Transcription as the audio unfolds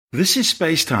This is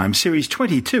Spacetime Series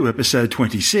 22, Episode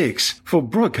 26, for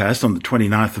broadcast on the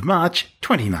 29th of March,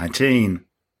 2019.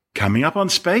 Coming up on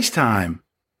Spacetime.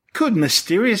 Could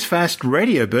mysterious fast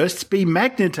radio bursts be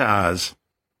magnetars?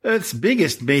 Earth's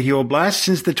biggest meteor blast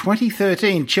since the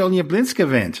 2013 Chelyabinsk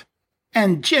event.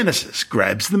 And Genesis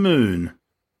grabs the moon.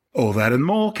 All that and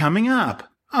more coming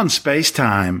up on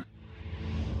Spacetime.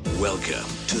 Welcome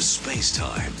to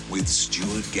Spacetime with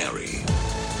Stuart Gary.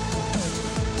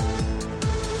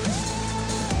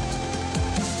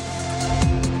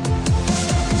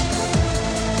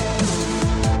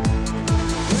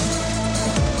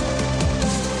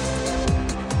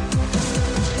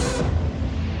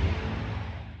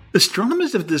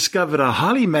 Astronomers have discovered a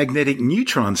highly magnetic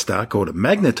neutron star called a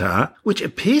magnetar, which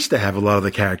appears to have a lot of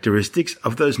the characteristics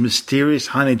of those mysterious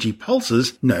high-energy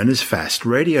pulses known as fast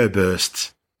radio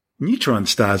bursts. Neutron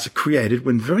stars are created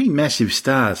when very massive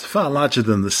stars, far larger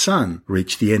than the Sun,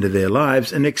 reach the end of their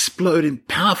lives and explode in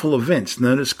powerful events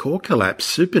known as core collapse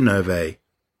supernovae.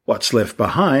 What's left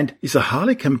behind is a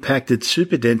highly compacted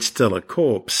superdense stellar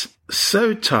corpse,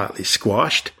 so tightly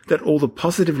squashed that all the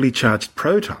positively charged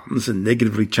protons and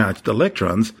negatively charged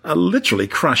electrons are literally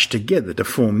crushed together to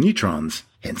form neutrons,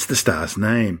 hence the star's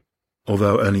name.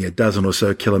 Although only a dozen or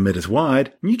so kilometers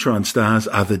wide, neutron stars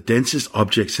are the densest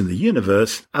objects in the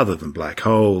universe other than black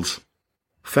holes.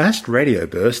 Fast radio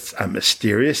bursts are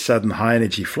mysterious sudden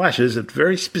high-energy flashes at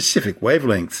very specific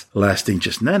wavelengths, lasting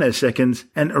just nanoseconds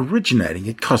and originating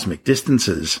at cosmic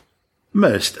distances.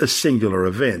 Most are singular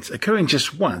events, occurring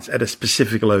just once at a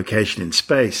specific location in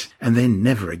space, and then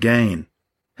never again.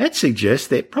 That suggests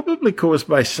they're probably caused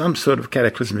by some sort of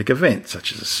cataclysmic event,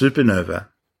 such as a supernova.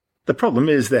 The problem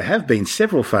is there have been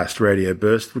several fast radio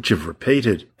bursts which have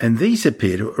repeated, and these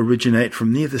appear to originate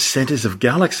from near the centers of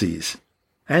galaxies.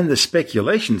 And the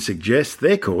speculation suggests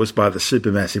they're caused by the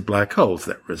supermassive black holes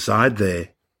that reside there.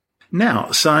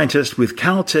 Now, scientists with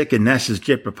Caltech and NASA's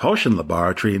Jet Propulsion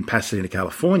Laboratory in Pasadena,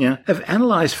 California, have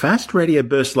analyzed fast radio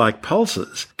burst-like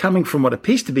pulses coming from what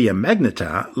appears to be a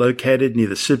magnetar located near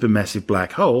the supermassive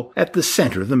black hole at the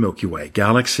center of the Milky Way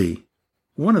galaxy.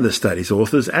 One of the study's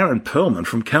authors, Aaron Perlman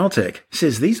from Caltech,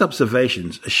 says these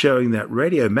observations are showing that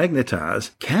radio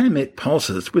magnetars can emit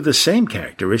pulses with the same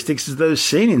characteristics as those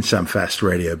seen in some fast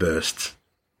radio bursts.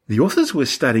 The authors were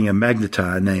studying a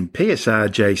magnetar named PSR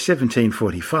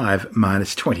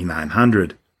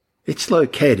J1745-2900. It's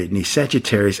located near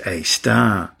Sagittarius A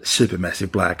star, a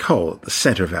supermassive black hole at the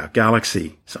center of our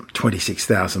galaxy, some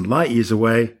 26,000 light-years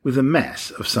away, with a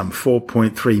mass of some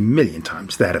 4.3 million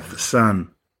times that of the Sun.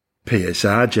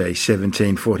 PSR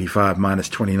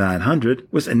J1745-2900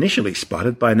 was initially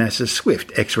spotted by NASA's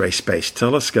Swift X-ray Space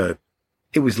Telescope.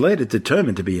 It was later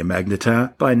determined to be a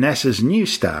magnetar by NASA's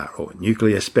NuSTAR, or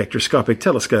Nuclear Spectroscopic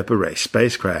Telescope Array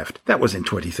spacecraft. That was in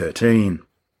 2013.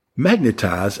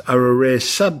 Magnetars are a rare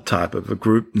subtype of a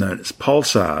group known as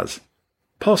pulsars.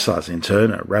 Pulsars, in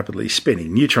turn, are rapidly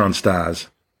spinning neutron stars.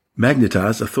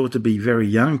 Magnetars are thought to be very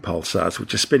young pulsars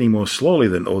which are spinning more slowly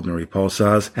than ordinary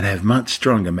pulsars and have much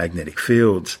stronger magnetic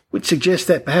fields, which suggests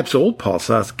that perhaps all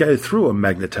pulsars go through a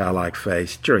magnetar-like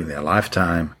phase during their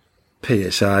lifetime.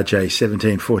 PSR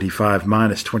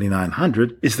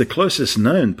J1745-2900 is the closest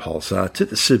known pulsar to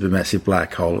the supermassive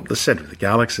black hole at the center of the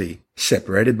galaxy,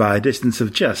 separated by a distance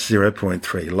of just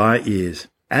 0.3 light-years.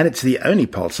 And it's the only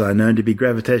pulsar known to be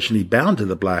gravitationally bound to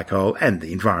the black hole and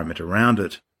the environment around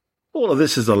it. All of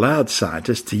this has allowed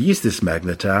scientists to use this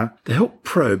magnetar to help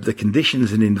probe the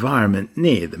conditions and environment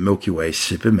near the Milky Way's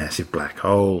supermassive black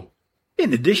hole.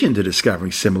 In addition to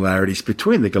discovering similarities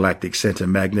between the galactic center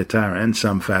magnetar and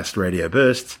some fast radio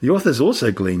bursts, the authors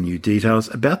also gleaned new details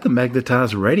about the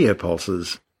magnetar's radio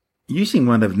pulses. Using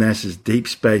one of NASA's Deep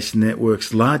Space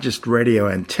Network's largest radio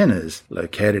antennas,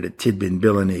 located at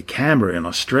Tidbinbilla near Canberra in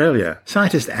Australia,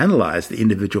 scientists analysed the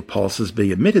individual pulses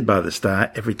being emitted by the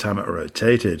star every time it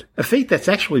rotated, a feat that's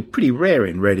actually pretty rare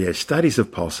in radio studies of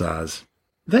pulsars.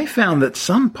 They found that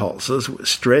some pulses were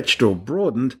stretched or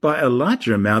broadened by a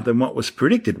larger amount than what was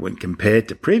predicted when compared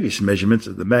to previous measurements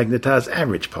of the magnetar's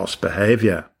average pulse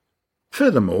behaviour.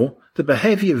 Furthermore, the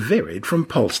behaviour varied from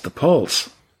pulse to pulse.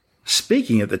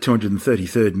 Speaking at the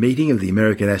 233rd meeting of the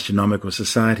American Astronomical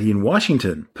Society in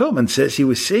Washington, Perlman says he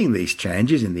was seeing these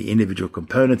changes in the individual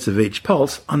components of each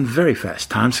pulse on very fast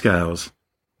timescales.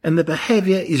 And the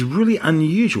behaviour is really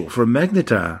unusual for a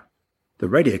magnetar. The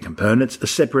radio components are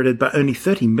separated by only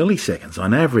 30 milliseconds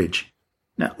on average.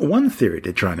 Now, one theory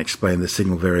to try and explain the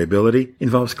signal variability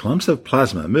involves clumps of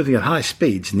plasma moving at high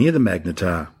speeds near the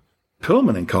magnetar.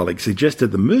 Perlman and colleagues suggested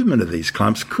the movement of these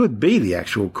clumps could be the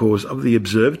actual cause of the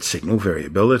observed signal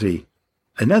variability.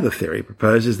 Another theory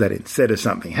proposes that instead of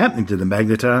something happening to the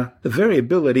magnetar, the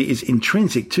variability is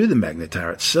intrinsic to the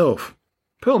magnetar itself.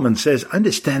 Perlman says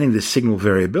understanding this signal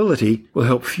variability will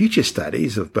help future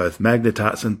studies of both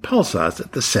magnetars and pulsars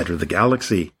at the centre of the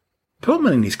galaxy.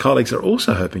 Perlman and his colleagues are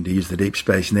also hoping to use the Deep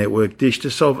Space Network dish to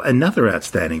solve another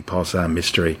outstanding pulsar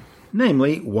mystery,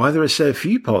 namely why there are so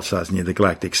few pulsars near the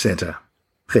galactic centre.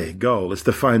 Their goal is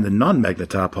to find the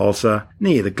non-magnetar pulsar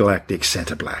near the galactic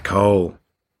centre black hole.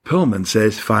 Perlman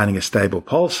says finding a stable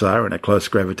pulsar in a close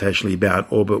gravitationally bound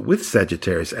orbit with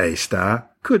Sagittarius A star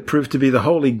could prove to be the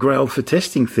holy grail for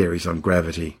testing theories on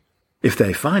gravity. If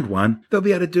they find one, they'll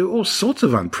be able to do all sorts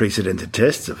of unprecedented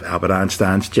tests of Albert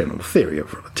Einstein's general theory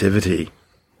of relativity.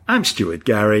 I'm Stuart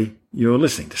Gary. You're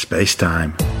listening to Space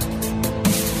Time.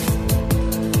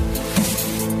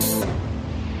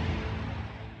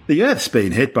 The Earth's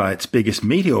been hit by its biggest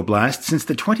meteor blast since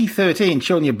the 2013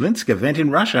 Chelyabinsk event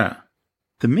in Russia.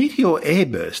 The meteor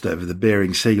airburst over the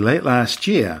Bering Sea late last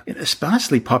year in a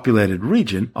sparsely populated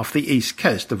region off the east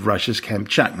coast of Russia's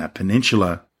Kamchatka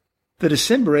Peninsula. The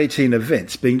December 18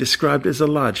 event's being described as a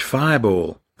large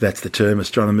fireball. That's the term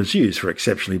astronomers use for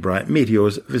exceptionally bright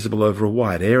meteors visible over a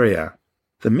wide area.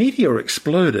 The meteor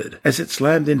exploded as it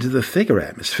slammed into the thicker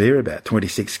atmosphere about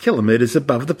 26 kilometres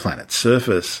above the planet's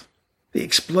surface. The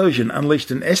explosion unleashed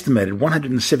an estimated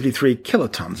 173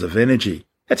 kilotons of energy.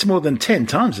 That's more than 10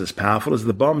 times as powerful as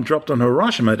the bomb dropped on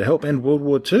Hiroshima to help end World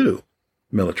War II.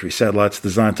 Military satellites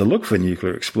designed to look for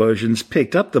nuclear explosions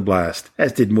picked up the blast,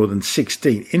 as did more than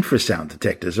 16 infrasound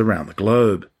detectors around the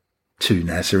globe. 2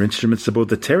 NASA instruments aboard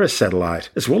the Terra satellite,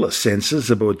 as well as sensors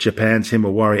aboard Japan's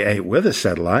Himawari 8 weather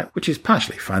satellite, which is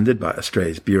partially funded by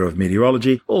Australia's Bureau of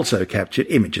Meteorology, also captured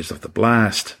images of the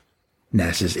blast.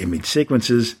 NASA's image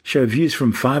sequences show views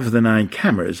from 5 of the 9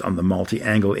 cameras on the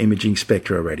multi-angle imaging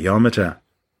spectroradiometer.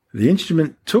 The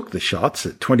instrument took the shots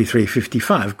at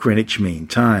 23:55 Greenwich Mean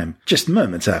Time, just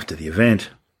moments after the event.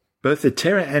 Both the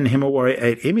Terra and Himawari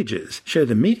 8 images show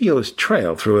the meteor's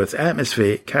trail through Earth's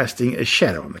atmosphere casting a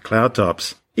shadow on the cloud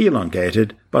tops,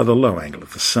 elongated by the low angle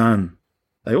of the sun.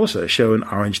 They also show an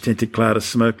orange-tinted cloud of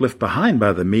smoke left behind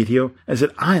by the meteor as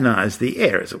it ionized the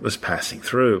air as it was passing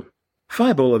through.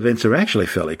 Fireball events are actually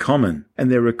fairly common, and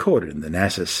they're recorded in the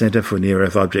NASA Center for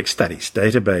Near-Earth Object Studies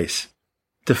database.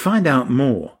 To find out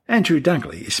more, Andrew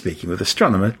Dunkley is speaking with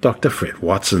astronomer Dr. Fred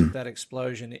Watson. That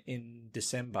explosion in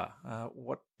December,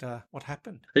 what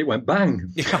happened? It went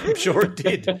bang. Yeah, I'm sure it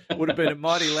did. Would have been a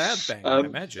mighty loud bang, I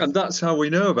imagine. And that's how we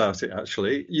know about it,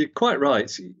 actually. You're quite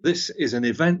right. This is an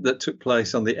event that took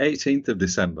place on the 18th of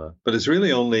December, but it's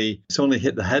only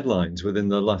hit the headlines within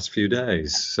the last few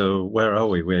days. So where are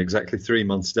we? We're exactly 3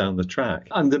 months down the track.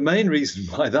 And the main reason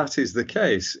why that is the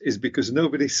case is because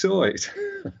nobody saw it.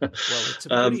 Well, it's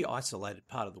a pretty isolated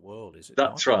part of the world, is it?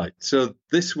 That's right. So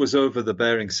this was over the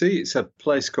Bering Sea. It's a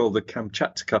place called the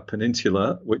Kamchatka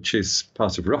Peninsula, which is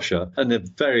part of Russia and a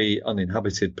very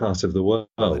uninhabited part of the world.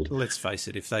 Well, let's face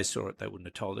it, if they saw it, they wouldn't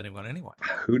have told anyone anyway.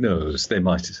 Who knows? They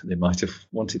might have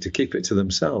wanted to keep it to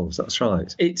themselves. That's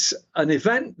right. It's an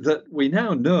event that we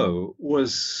now know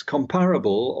was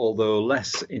comparable, although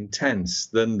less intense,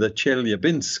 than the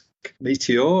Chelyabinsk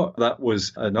meteor. That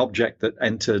was an object that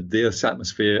entered the Earth's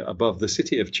atmosphere above the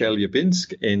city of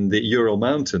Chelyabinsk in the Ural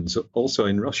Mountains, also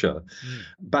in Russia,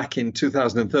 back in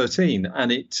 2013.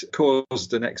 And it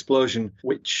caused an explosion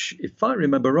which, if I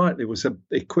remember rightly, was the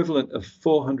equivalent of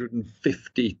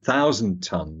 450,000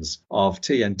 tons of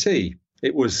TNT.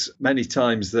 It was many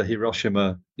times the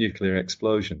Hiroshima nuclear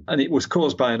explosion. And it was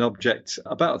caused by an object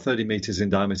about 30 meters in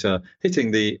diameter,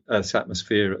 hitting the Earth's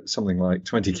atmosphere at something like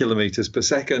 20 kilometers per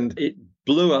second. It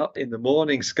blew up in the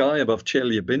morning sky above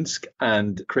Chelyabinsk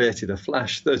and created a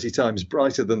flash 30 times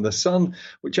brighter than the sun,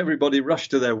 which everybody rushed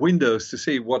to their windows to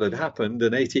see what had happened.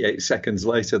 And 88 seconds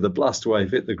later, the blast wave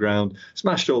hit the ground,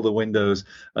 smashed all the windows,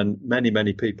 and many,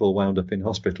 many people wound up in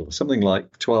hospital. Something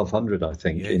like 1,200, I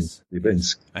think, yes, in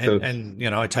Chelyabinsk. And, you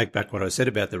know, I take back what I said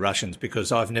about the Russians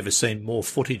because I've never seen more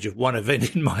footage of one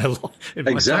event in my life,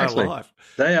 entire life.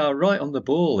 They are right on the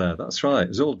ball there. That's right.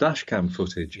 It's all dash cam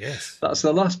footage. Yes. That's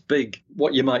the last big,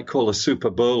 what you might call a super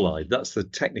bolide. That's the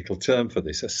technical term for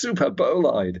this, a super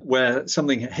bolide, where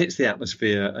something hits the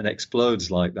atmosphere and explodes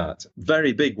like that.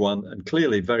 Very big one and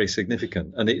clearly very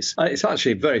significant. And it's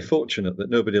actually very fortunate that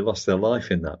nobody lost their life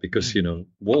in that because, you know,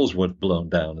 walls were blown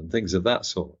down and things of that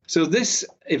sort. So this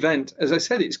event, as I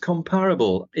said, it's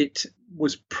comparable. It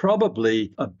was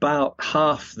probably about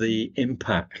half the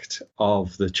impact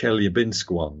of the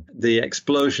Chelyabinsk one. The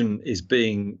explosion is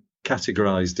being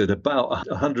categorized at about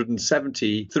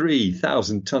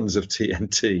 173,000 tons of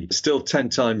TNT, still 10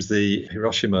 times the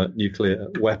Hiroshima nuclear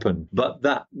weapon. But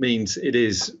that means it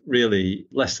is really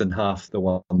less than half the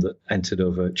one that entered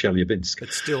over Chelyabinsk.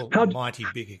 It's still a mighty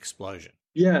big explosion.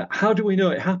 Yeah. How do we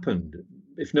know it happened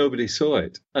if nobody saw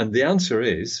it? And the answer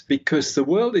is because the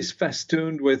world is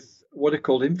festooned with what are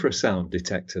called infrasound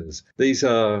detectors. These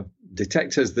are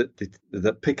detectors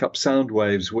that pick up sound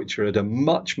waves which are at a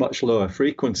much, much lower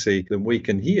frequency than we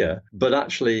can hear, but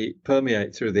actually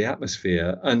permeate through the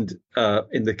atmosphere. And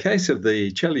in the case of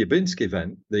the Chelyabinsk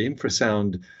event, the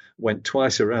infrasound went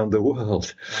twice around the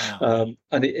world. Wow.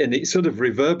 And it sort of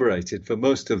reverberated for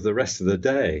most of the rest of the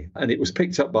day. And it was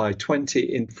picked up by 20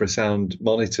 infrasound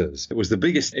monitors. It was the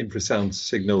biggest infrasound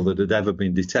signal that had ever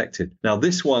been detected. Now,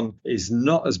 this one is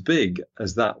not as big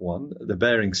as that one, the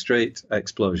Bering Strait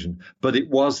explosion, but it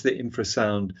was the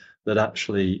infrasound that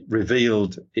actually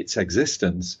revealed its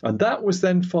existence. And that was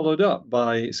then followed up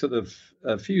by sort of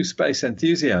a few space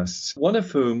enthusiasts, one of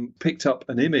whom picked up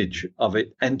an image of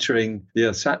it entering the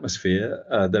Earth's atmosphere.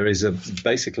 There is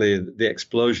basically the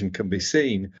explosion can be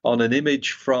seen on an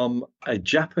image from a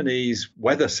Japanese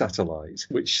weather satellite,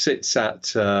 which sits in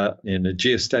a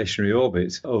geostationary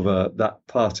orbit over that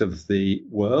part of the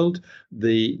world.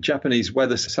 The Japanese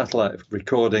weather satellite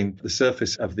recording the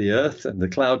surface of the Earth and the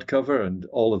cloud cover and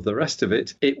all of the rest of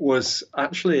it. It was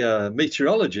actually a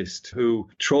meteorologist who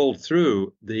trawled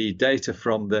through the data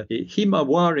from the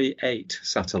Himawari 8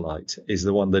 satellite is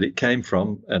the one that it came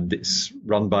from, and it's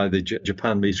run by the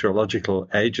Japan Meteorological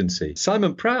Agency.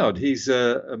 Simon Proud, he's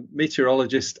a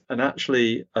meteorologist and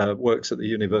actually works at the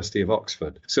University of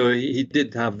Oxford. So he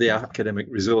did have the academic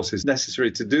resources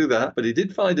necessary to do that, but he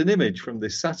did find an image from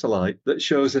this satellite that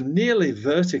shows a nearly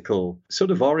vertical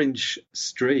sort of orange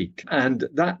streak, and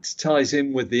that ties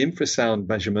in with the infrasound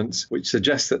measurements, which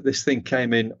suggest that this thing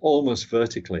came in almost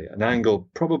vertically, an angle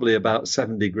probably about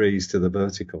 7 degrees to the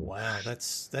vertical. Wow,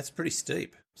 that's pretty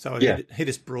steep. So it hit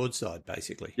us broadside,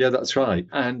 basically. Yeah, that's right.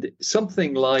 And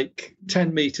something like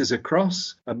 10 meters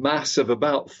across, a mass of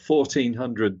about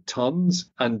 1,400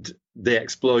 tons, and the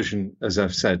explosion, as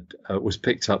I've said, was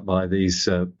picked up by these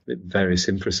various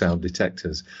infrasound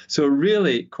detectors. So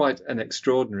really quite an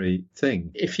extraordinary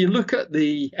thing. If you look at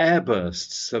the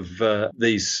airbursts of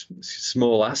these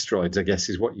small asteroids, I guess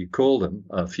is what you call them,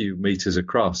 a few meters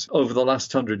across, over the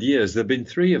last 100 years, there have been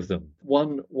 3 of them.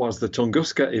 One was the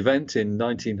Tunguska event in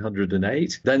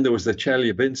 1908. Then there was the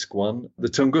Chelyabinsk one. The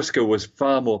Tunguska was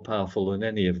far more powerful than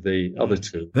any of the other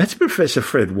 2. That's Professor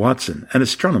Fred Watson, an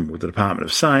astronomer with the Department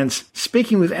of Science,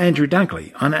 speaking with Andrew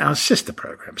Dunkley on our sister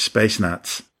program, Space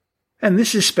Nuts. And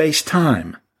this is Space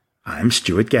Time. I'm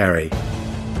Stuart Gary.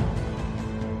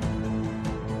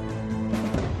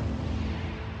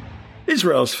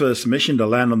 Israel's first mission to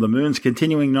land on the moon is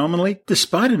continuing nominally,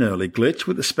 despite an early glitch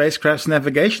with the spacecraft's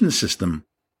navigation system.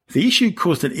 The issue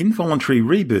caused an involuntary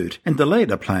reboot and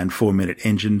delayed a planned 4-minute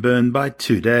engine burn by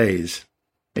 2 days.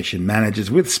 Mission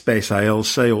managers with SpaceIL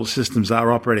say all systems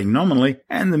are operating nominally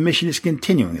and the mission is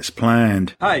continuing as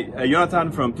planned. Hi,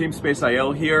 Jonathan from Team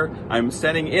SpaceIL here. I'm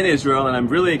standing in Israel and I'm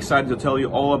really excited to tell you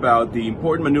all about the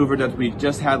important maneuver that we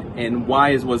just had and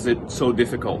why was it so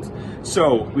difficult.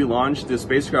 So we launched the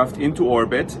spacecraft into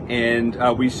orbit and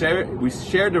we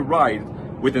shared a ride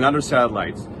with another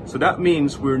satellite. So that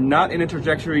means we're not in a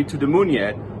trajectory to the moon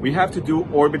yet. We have to do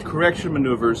orbit correction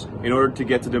maneuvers in order to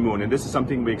get to the moon, and this is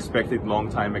something we expected a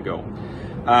long time ago.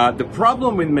 The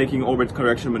problem with making orbit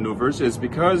correction maneuvers is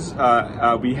because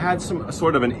we had some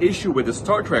sort of an issue with the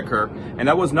star tracker, and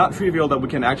that was not trivial that we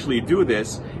can actually do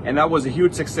this, and that was a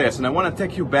huge success. And I want to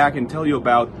take you back and tell you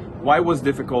about why it was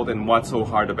difficult and what's so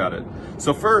hard about it.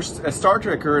 So first, a star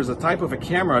tracker is a type of a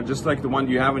camera just like the one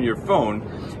you have on your phone,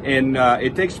 and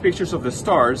it takes pictures of the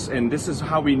stars, and this is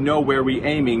how we know where we're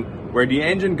aiming, where the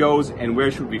engine goes, and where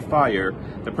should we fire.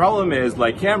 The problem is,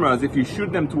 like cameras, if you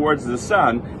shoot them towards the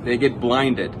sun, they get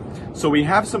blinded. So we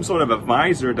have some sort of a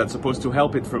visor that's supposed to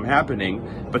help it from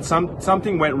happening, but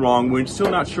something went wrong, we're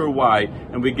still not sure why,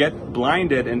 and we get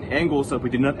blinded in angles that we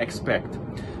did not expect.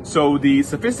 So the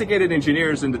sophisticated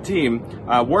engineers in the team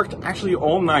worked actually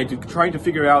all night to try to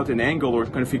figure out an angle or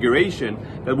configuration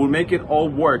that will make it all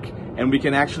work, and we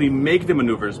can actually make the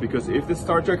maneuvers, because if the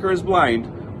star tracker is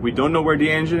blind, we don't know where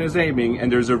the engine is aiming,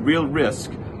 and there's a real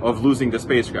risk of losing the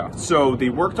spacecraft. So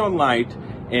they worked all night,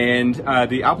 and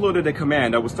they uploaded a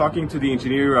command. I was talking to the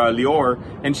engineer, Lior,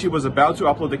 and she was about to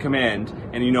upload the command.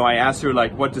 And, I asked her,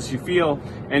 what does she feel?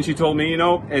 And she told me,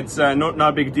 it's not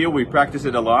a big deal. We practice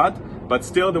it a lot. But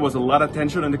still, there was a lot of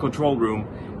tension in the control room,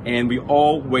 and we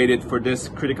all waited for this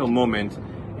critical moment.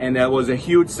 And that was a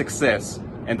huge success.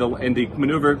 and the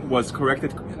maneuver was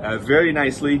corrected very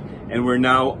nicely, and we're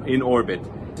now in orbit.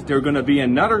 There's going to be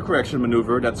another correction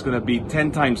maneuver that's going to be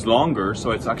 10 times longer,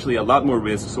 so it's actually a lot more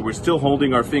risk, so we're still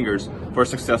holding our fingers for a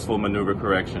successful maneuver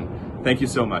correction. Thank you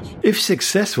so much. If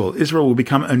successful, Israel will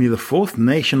become only the fourth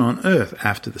nation on Earth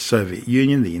after the Soviet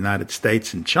Union, the United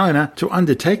States and China to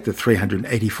undertake the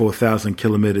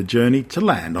 384,000-kilometre journey to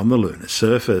land on the lunar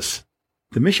surface.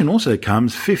 The mission also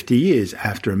comes 50 years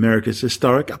after America's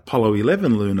historic Apollo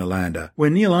 11 lunar lander, where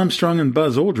Neil Armstrong and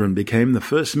Buzz Aldrin became the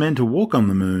first men to walk on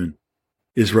the moon.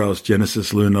 Israel's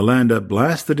Genesis lunar lander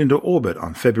blasted into orbit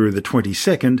on February the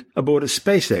 22nd aboard a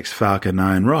SpaceX Falcon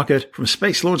 9 rocket from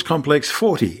Space Launch Complex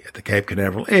 40 at the Cape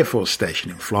Canaveral Air Force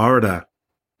Station in Florida.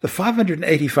 The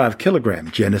 585-kilogram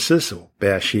Genesis, or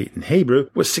Beresheet in Hebrew,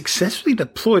 was successfully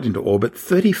deployed into orbit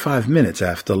 35 minutes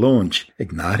after launch,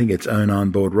 igniting its own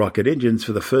onboard rocket engines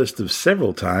for the first of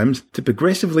several times to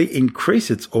progressively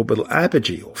increase its orbital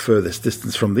apogee, or furthest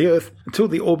distance from the Earth, until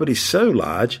the orbit is so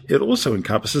large it also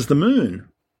encompasses the Moon.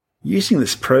 Using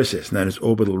this process known as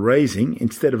orbital raising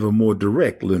instead of a more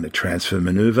direct lunar transfer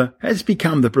maneuver has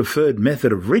become the preferred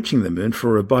method of reaching the Moon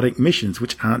for robotic missions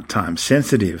which aren't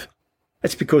time-sensitive.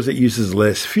 That's because it uses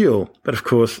less fuel, but of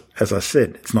course, as I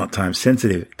said, it's not time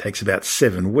sensitive. It takes about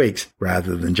 7 weeks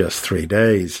rather than just 3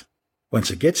 days. Once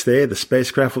it gets there, the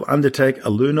spacecraft will undertake a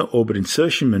lunar orbit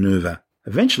insertion maneuver,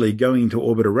 eventually going into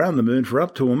orbit around the Moon for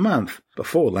up to a month,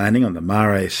 before landing on the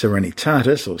Mare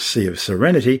Serenitatis, or Sea of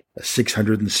Serenity, a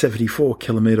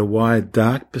 674-kilometre wide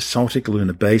dark basaltic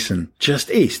lunar basin,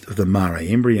 just east of the Mare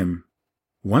Imbrium.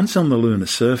 Once on the lunar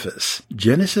surface,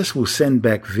 Genesis will send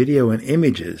back video and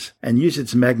images and use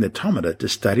its magnetometer to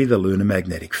study the lunar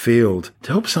magnetic field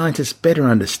to help scientists better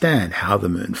understand how the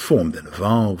Moon formed and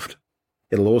evolved.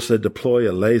 It'll also deploy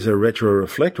a laser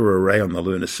retroreflector array on the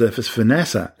lunar surface for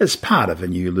NASA as part of a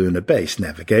new lunar-based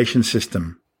navigation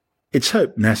system. It's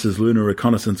hoped NASA's Lunar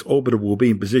Reconnaissance Orbiter will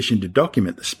be in position to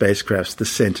document the spacecraft's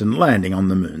descent and landing on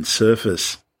the Moon's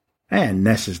surface. And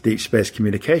NASA's Deep Space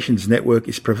Communications Network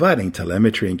is providing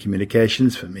telemetry and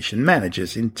communications for mission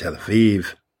managers in Tel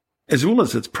Aviv. As well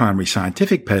as its primary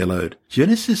scientific payload,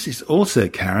 Genesis is also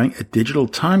carrying a digital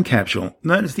time capsule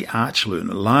known as the Arch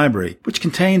Lunar Library, which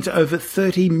contains over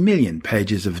 30 million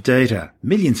pages of data,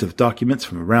 millions of documents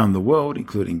from around the world,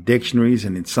 including dictionaries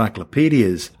and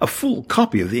encyclopedias, a full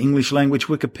copy of the English language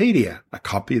Wikipedia, a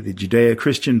copy of the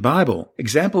Judeo-Christian Bible,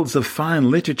 examples of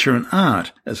fine literature and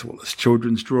art, as well as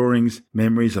children's drawings,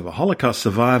 memories of a Holocaust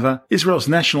survivor, Israel's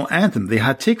national anthem, the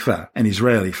Hatikva, an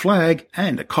Israeli flag,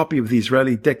 and a copy of the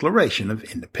Israeli Declaration of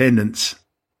Independence.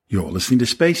 You're listening to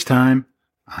Space Time.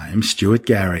 I'm Stuart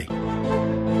Gary.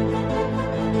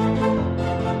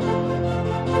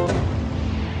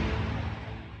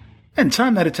 And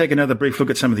time now to take another brief look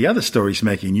at some of the other stories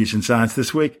making news in science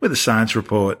this week with a science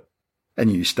report. A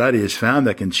new study has found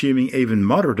that consuming even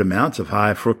moderate amounts of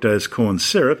high fructose corn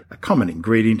syrup, a common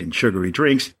ingredient in sugary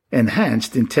drinks,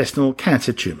 enhanced intestinal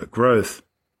cancer tumour growth.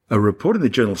 A report in the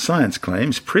journal Science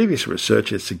claims previous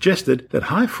research has suggested that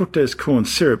high fructose corn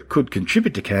syrup could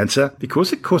contribute to cancer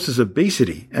because it causes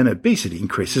obesity, and obesity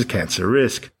increases cancer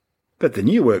risk. But the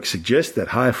new work suggests that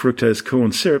high fructose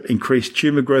corn syrup increased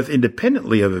tumour growth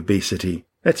independently of obesity.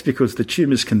 That's because the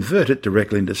tumours convert it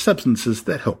directly into substances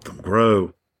that help them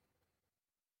grow.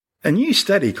 A new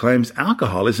study claims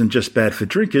alcohol isn't just bad for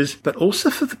drinkers, but also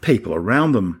for the people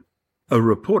around them. A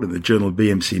report in the journal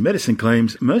BMC Medicine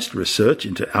claims most research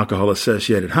into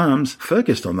alcohol-associated harms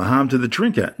focused on the harm to the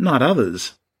drinker, not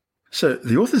others. So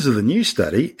the authors of the new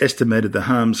study estimated the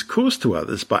harms caused to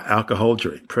others by alcohol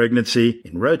during pregnancy,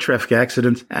 in road traffic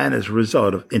accidents, and as a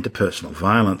result of interpersonal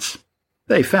violence.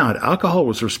 They found alcohol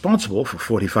was responsible for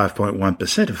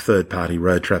 45.1% of third-party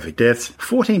road traffic deaths,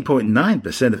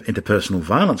 14.9% of interpersonal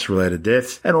violence-related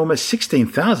deaths, and almost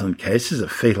 16,000 cases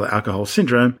of fetal alcohol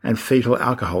syndrome and fetal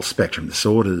alcohol spectrum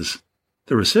disorders.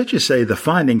 The researchers say the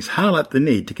findings highlight the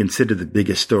need to consider the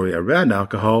bigger story around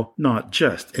alcohol, not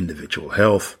just individual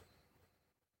health.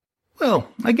 Well,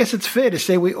 I guess it's fair to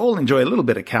say we all enjoy a little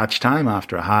bit of couch time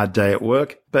after a hard day at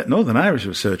work, but Northern Irish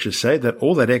researchers say that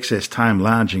all that excess time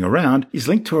lounging around is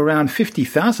linked to around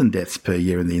 50,000 deaths per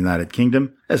year in the United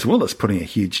Kingdom, as well as putting a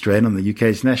huge strain on the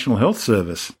UK's National Health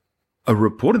Service. A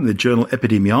report in the journal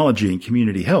Epidemiology and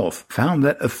Community Health found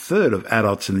that a third of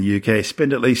adults in the UK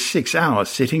spend at least 6 hours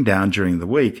sitting down during the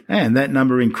week, and that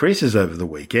number increases over the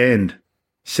weekend.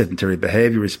 Sedentary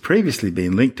behaviour has previously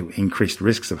been linked to increased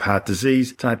risks of heart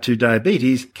disease, type 2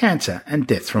 diabetes, cancer, and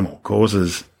deaths from all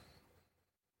causes.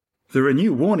 There are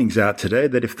new warnings out today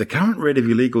that if the current rate of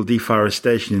illegal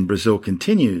deforestation in Brazil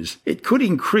continues, it could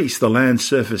increase the land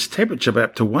surface temperature by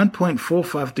up to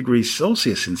 1.45 degrees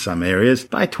Celsius in some areas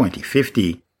by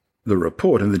 2050. The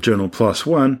report in the journal PLOS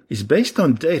ONE is based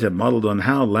on data modelled on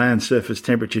how land surface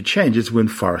temperature changes when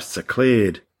forests are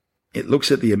cleared. It looks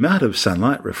at the amount of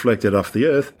sunlight reflected off the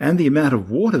Earth and the amount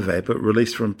of water vapour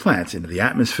released from plants into the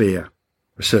atmosphere.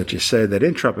 Researchers say that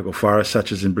in tropical forests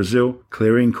such as in Brazil,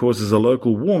 clearing causes a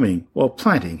local warming, while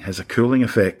planting has a cooling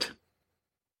effect.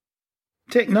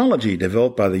 Technology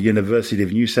developed by the University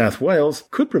of New South Wales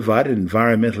could provide an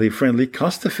environmentally friendly,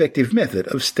 cost-effective method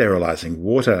of sterilising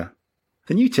water.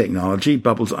 The new technology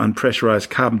bubbles unpressurised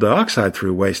carbon dioxide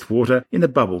through wastewater in a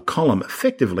bubble column,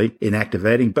 effectively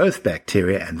inactivating both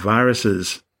bacteria and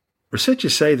viruses.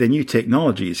 Researchers say the new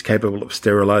technology is capable of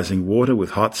sterilising water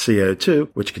with hot CO2,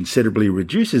 which considerably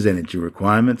reduces energy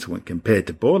requirements when compared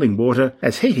to boiling water,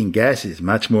 as heating gas is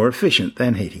much more efficient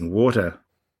than heating water.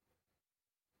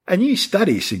 A new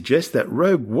study suggests that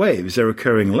rogue waves are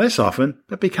occurring less often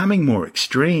but becoming more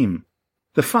extreme.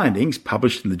 The findings,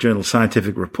 published in the journal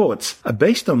Scientific Reports, are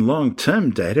based on long-term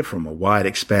data from a wide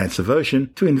expanse of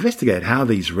ocean to investigate how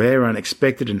these rare,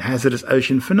 unexpected and hazardous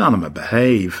ocean phenomena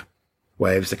behave.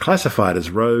 Waves are classified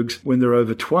as rogues when they're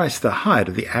over twice the height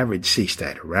of the average sea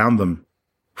state around them.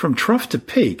 From trough to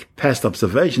peak, past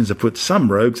observations have put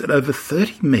some rogues at over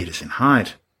 30 metres in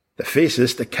height. The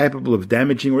fiercest are capable of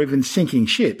damaging or even sinking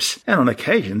ships, and on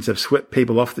occasions have swept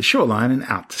people off the shoreline and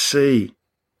out to sea.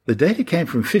 The data came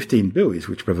from 15 buoys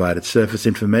which provided surface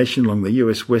information along the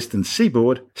US western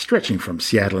seaboard, stretching from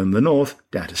Seattle in the north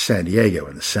down to San Diego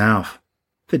in the south.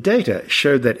 The data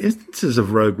showed that instances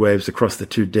of rogue waves across the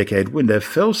 2-decade window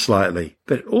fell slightly,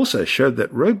 but it also showed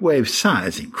that rogue wave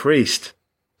size increased.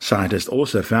 Scientists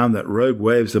also found that rogue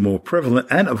waves are more prevalent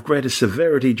and of greater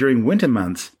severity during winter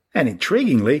months, and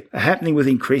intriguingly are happening with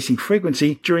increasing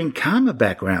frequency during calmer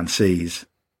background seas.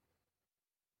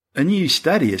 A new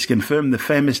study has confirmed the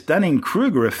famous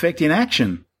Dunning-Kruger effect in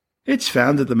action. It's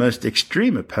found that the most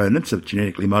extreme opponents of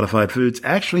genetically modified foods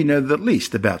actually know the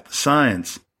least about the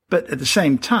science, but at the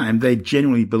same time they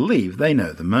genuinely believe they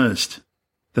know the most.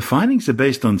 The findings are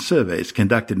based on surveys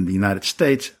conducted in the United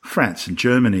States, France and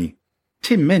Germany.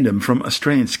 Tim Mendham from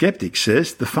Australian Skeptics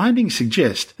says the findings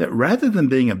suggest that rather than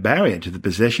being a barrier to the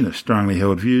possession of strongly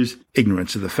held views,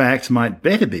 ignorance of the facts might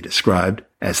better be described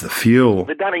as the fuel.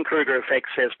 The Dunning-Kruger effect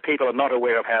says people are not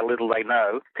aware of how little they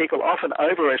know. People often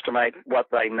overestimate what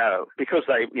they know because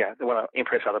they want to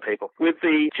impress other people. With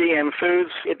the GM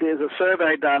foods, there's a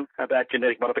survey done about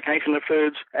genetic modification of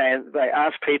foods, and they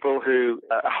ask people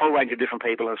a whole range of different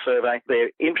people in a survey, their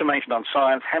information on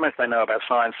science, how much they know about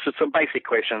science, so some basic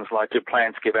questions like do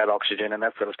plants give out oxygen and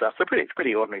that sort of stuff. So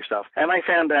pretty ordinary stuff. And they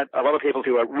found that a lot of people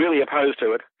who are really opposed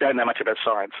to it don't know much about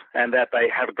science, and that they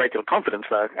have a great deal of confidence,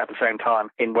 though, at the same time,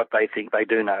 in what they think they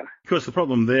do know. Of course, the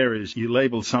problem there is you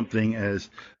label something as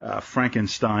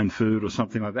Frankenstein food or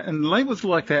something like that, and labels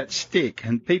like that stick,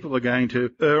 and people are going to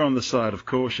err on the side of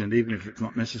caution, even if it's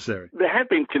not necessary. There have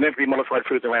been genetically modified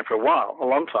foods around for a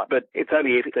long time, but it's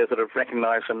only if they're sort of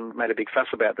recognised and made a big fuss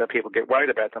about that people get worried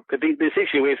about them. But this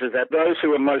issue is that those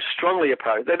who are most strongly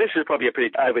opposed, now this is probably a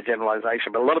pretty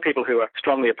overgeneralisation, but a lot of people who are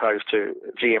strongly opposed to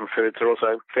GM foods are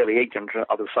also fairly ignorant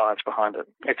of the science behind it.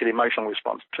 It's an emotional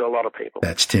response to a lot of people.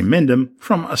 That's Tim Mendham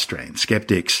from Australian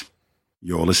Skeptics.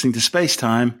 You're listening to Space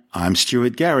Time. I'm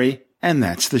Stuart Gary, and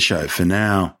that's the show for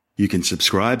now. You can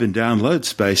subscribe and download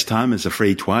Space Time as a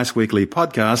free twice-weekly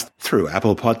podcast through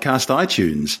Apple Podcast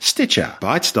iTunes, Stitcher,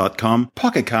 Bytes.com,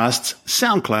 Pocket Casts,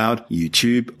 SoundCloud,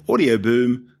 YouTube, Audio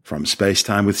Boom, from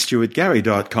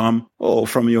spacetimewithstuartgary.com, or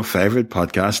from your favourite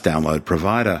podcast download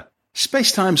provider.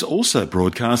 Spacetime's also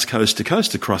broadcast coast to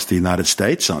coast across the United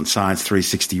States on Science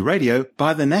 360 Radio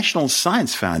by the National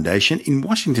Science Foundation in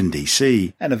Washington,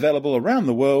 D.C., and available around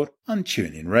the world on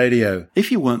TuneIn Radio.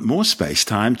 If you want more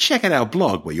Spacetime, check out our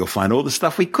blog where you'll find all the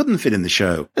stuff we couldn't fit in the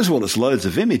show, as well as loads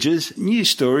of images, news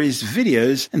stories,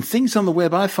 videos, and things on the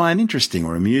web I find interesting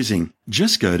or amusing.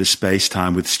 Just go to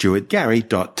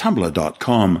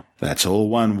spacetimewithstuartgary.tumblr.com. That's all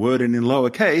one word and in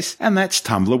lowercase, and that's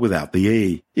Tumblr without the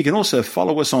E. You can also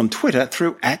follow us on Twitter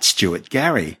through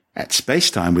 @StuartGary, at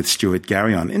Spacetime with Stuart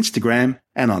Gary on Instagram,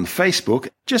 and on Facebook,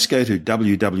 just go to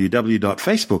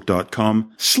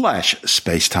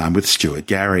www.facebook.com/Spacetime with Stuart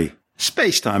Gary.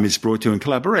 Spacetime is brought to you in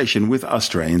collaboration with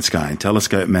Australian Sky and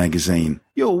Telescope magazine,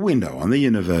 your window on the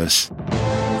universe.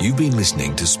 You've been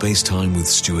listening to Spacetime with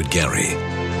Stuart Gary.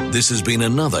 This has been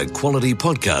another quality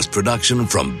podcast production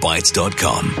from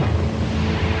Bytes.com.